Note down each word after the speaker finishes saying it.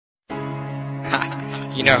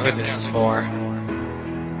You know who this is for.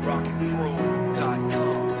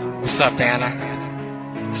 What's up,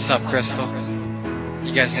 Anna? What's up, Crystal?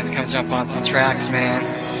 You guys need to come jump on some tracks, man.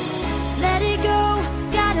 Let it go,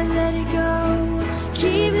 gotta let it go.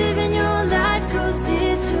 Keep living your life, cause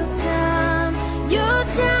it's your time. Your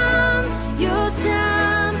time, your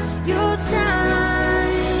time, your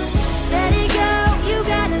time. Let it go, you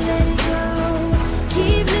gotta let it go.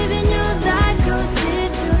 Keep living your life, cause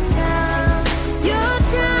it's your time. Your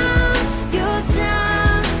time, your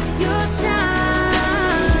time, your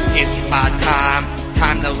time. It's my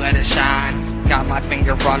time to let it shine. Got my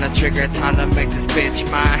finger on the trigger, time to make this bitch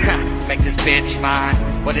mine. Make this bitch mine.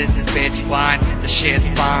 What is this bitch blind? The shit's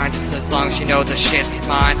fine, just as long as you know the shit's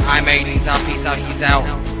mine. I'm 80s out, peace out, he's out.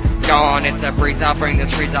 Gone, it's a breeze, I'll bring the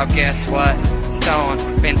trees out, guess what?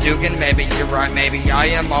 Stone, been Dugan, maybe you're right, maybe I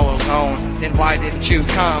am all alone. Then why didn't you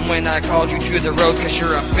come when I called you to the road? Cause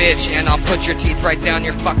you're a bitch, and I'll put your teeth right down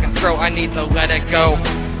your fucking throat. I need to let it go,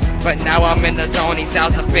 but now I'm in the zone, he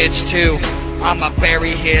sounds a bitch too. I'ma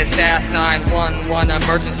bury his ass, 911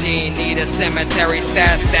 emergency, need a cemetery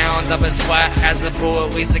stat. Sound of a splat as the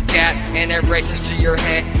bullet leaves a cat, and it races to your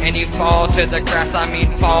head, and you fall to the grass, I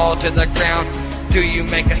mean fall to the ground. Do you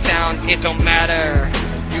make a sound? It don't matter,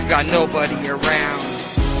 you got nobody around.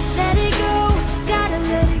 Let it go, gotta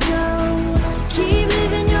let it go. Keep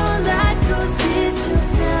living your life, cause it's your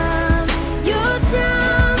time. Your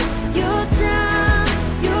time, your time,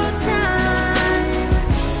 your time.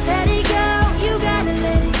 Let it go, you gotta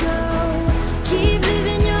let it go. Keep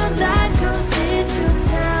living your life, cause it's your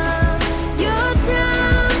time. Your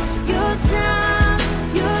time, your time,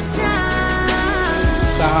 your time.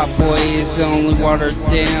 The hot boy is only watered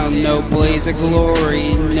down, no blaze of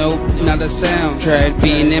glory, nope, not a sound. Tried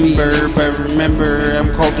being ember, but remember,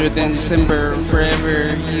 I'm colder than December.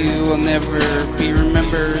 Forever, you will never be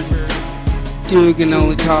remembered. Dugan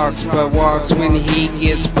only talks, but walks when he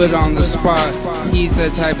gets put on the spot. He's the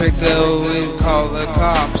type to go and call the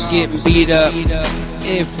cops. Get beat up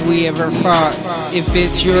if we ever fought. If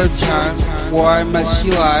it's your time, why must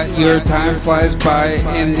you lie? Your time flies by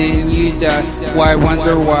and then you die. Why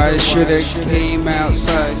wonder why should've came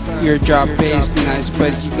outside? Your job pays nice,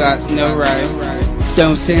 but you got no right.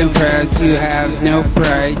 Don't stand proud, you have no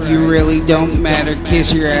pride. You really don't matter,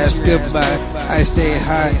 kiss your ass goodbye. I stay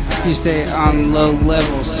high, you stay on low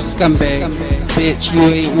levels. Scumbag, bitch, you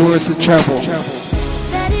ain't worth the trouble.